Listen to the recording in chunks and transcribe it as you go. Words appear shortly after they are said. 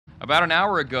About an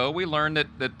hour ago, we learned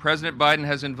that President Biden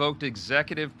has invoked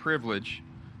executive privilege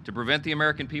to prevent the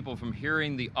American people from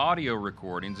hearing the audio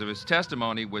recordings of his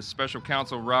testimony with Special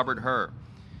Counsel Robert Hur.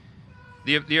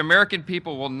 The American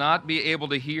people will not be able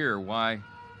to hear why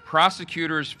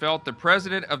prosecutors felt the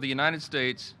President of the United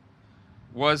States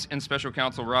was, in Special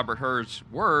Counsel Robert Hur's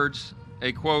words,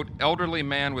 a, quote, elderly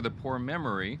man with a poor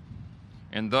memory,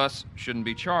 and thus shouldn't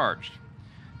be charged.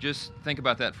 Just think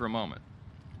about that for a moment.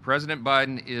 President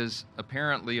Biden is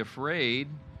apparently afraid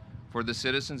for the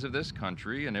citizens of this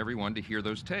country and everyone to hear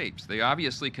those tapes. They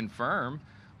obviously confirm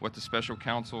what the special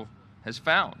counsel has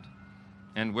found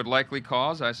and would likely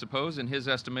cause, I suppose, in his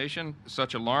estimation,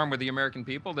 such alarm with the American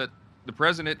people that the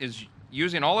president is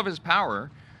using all of his power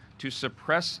to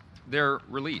suppress their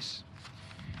release.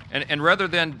 And rather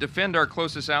than defend our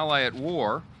closest ally at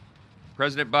war,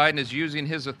 President Biden is using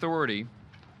his authority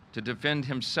to defend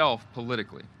himself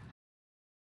politically.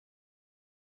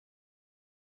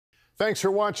 Thanks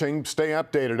for watching. Stay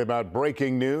updated about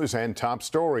breaking news and top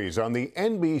stories on the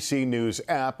NBC News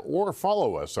app or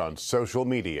follow us on social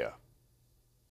media.